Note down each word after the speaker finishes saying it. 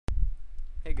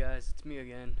guys, it's me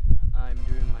again. I'm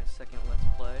doing my second Let's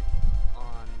Play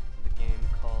on the game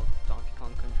called Donkey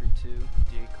Kong Country 2,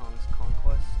 Diddy Kong's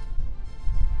Conquest.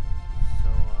 So,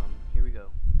 here we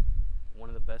go. One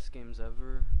of the best games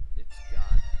ever. It's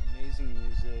got amazing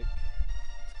music,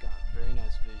 it's got very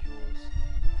nice visuals,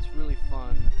 it's really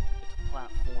fun, it's a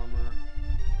platformer,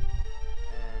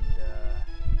 and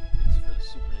it's for the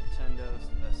Super Nintendo, it's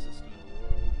the best system in the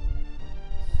world.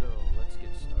 So, let's get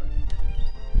started.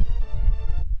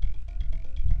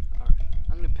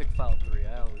 I'm going to pick file 3.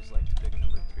 I always like to pick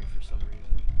number 3 for some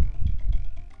reason.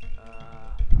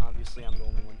 Obviously I'm the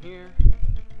only one here.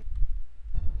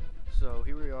 So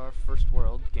here we are, first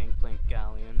world, Gangplank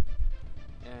Galleon.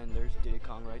 And there's Diddy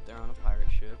Kong right there on a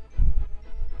pirate ship.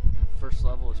 First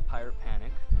level is Pirate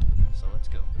Panic. So let's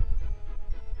go.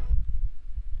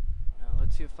 Now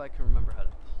let's see if I can remember how to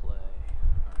play.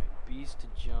 Alright, B's to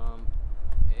jump.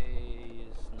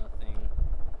 A is nothing.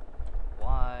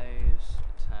 Y is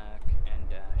attack and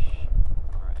dash.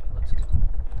 Alright, let's go.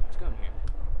 Let's go in here.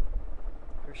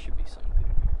 There should be something good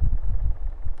in here.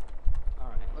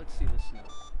 Alright, let's see this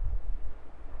note.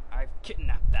 I've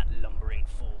kidnapped that lumbering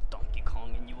fool Donkey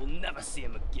Kong and you will never see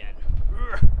him again.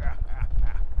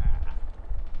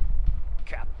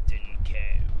 Captain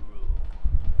K.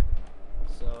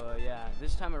 So yeah,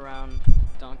 this time around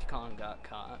Donkey Kong got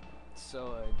caught.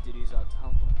 So Diddy's out to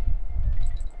help him.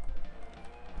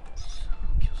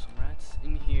 Kill some rats.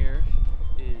 In here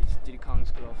is Diddy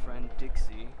Kong's girlfriend,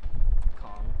 Dixie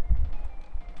Kong,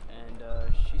 and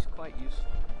she's quite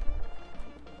useful.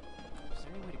 Is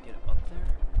there any way to get up there?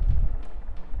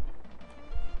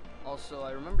 Also,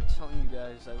 I remember telling you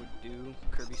guys I would do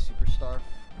Kirby Superstar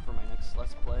for my next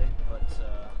Let's Play, but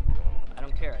I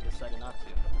don't care. I decided not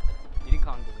to. Diddy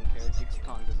Kong doesn't care, Dixie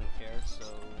Kong doesn't care, so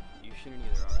you shouldn't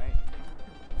either, alright?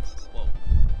 Whoa.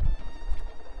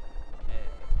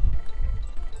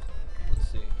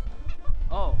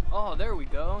 Oh, there we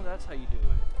go. That's how you do it.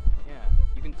 Yeah,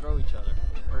 you can throw each other,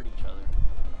 hurt each other.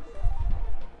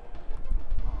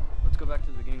 Oh, let's go back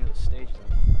to the beginning of the stage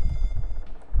then.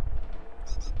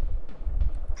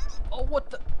 Oh, what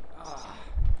the? Ah,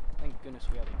 thank goodness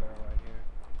we have a barrel right here.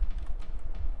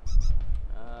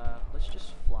 Let's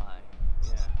just fly.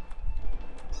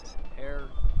 Yeah. Air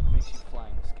makes you fly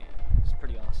in this game. It's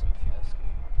pretty awesome if you ask me.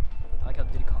 I like how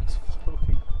Diddy Kong's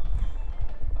floating.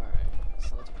 Alright,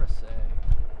 so let's press A.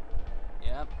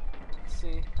 Yep.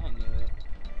 See, I knew it.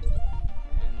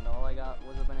 And all I got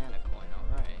was a banana coin.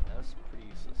 Alright, that was pretty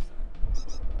useless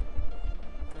then.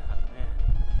 Ah, man.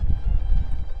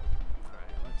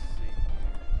 Alright, let's see here.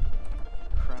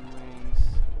 Kremlings.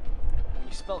 When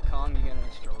you spell Kong, you get an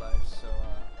extra life, so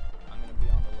I'm gonna be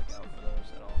on the lookout for those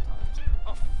at all times.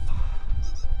 Oh, fuck.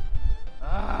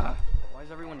 Ah! Why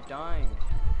is everyone dying?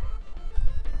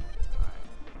 Alright.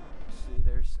 See,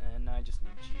 there's, and I just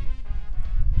need G.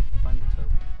 Find the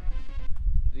token.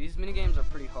 These minigames are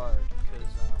pretty hard because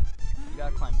you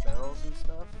gotta climb barrels and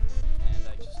stuff, and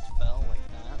I just fell like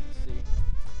that. See,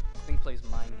 this thing plays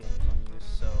mind games on you,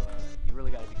 so you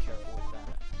really gotta be careful with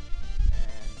that.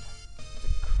 And it's a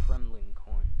Kremlin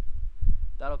coin.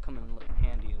 That'll come in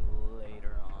handy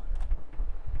later on.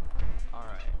 All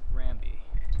right, Rambi.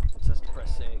 It says to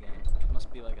press A again. It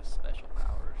must be like a special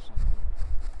power or something.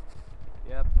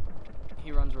 Yep.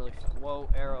 He runs really fast. Whoa,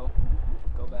 arrow.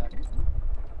 Go back. Okay.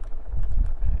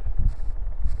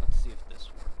 Let's see if this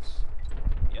works.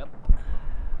 Yep.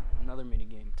 Another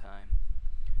minigame time.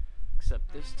 Except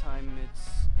this time it's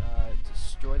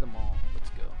destroy them all. Let's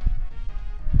go.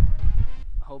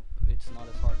 I hope it's not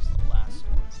as hard as the last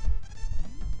one.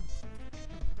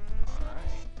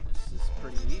 Alright. This is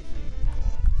pretty easy.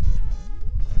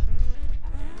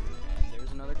 And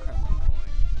there's another Kremlin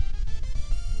coin.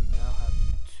 We now have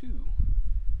 2.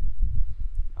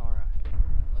 Alright,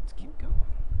 let's keep going.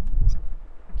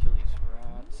 Kill these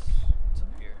rats. What's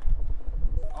up here?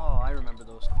 Oh, I remember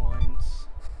those coins.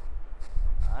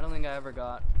 I don't think I ever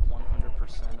got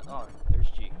 100%. Oh, there's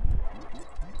G.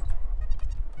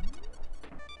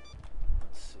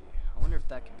 Let's see. I wonder if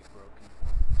that can be broken.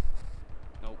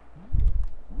 Nope.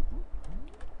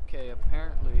 Okay,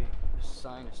 apparently this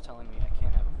sign is telling me I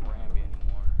can't have a Rambi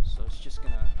anymore. So it's just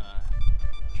gonna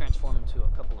transform into a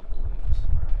couple of balloons.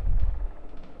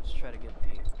 Let's try to get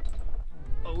the...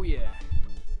 Oh yeah!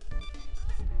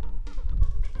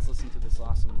 Let's listen to this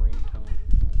awesome ringtone.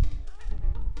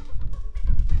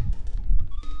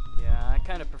 Yeah, I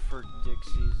kind of prefer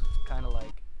Dixie's. It's kind of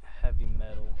like heavy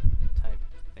metal type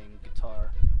thing.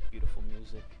 Guitar, beautiful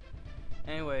music.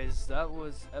 Anyways, that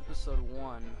was episode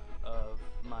 1 of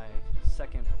my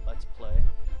second Let's Play.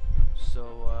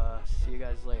 So, see you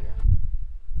guys later.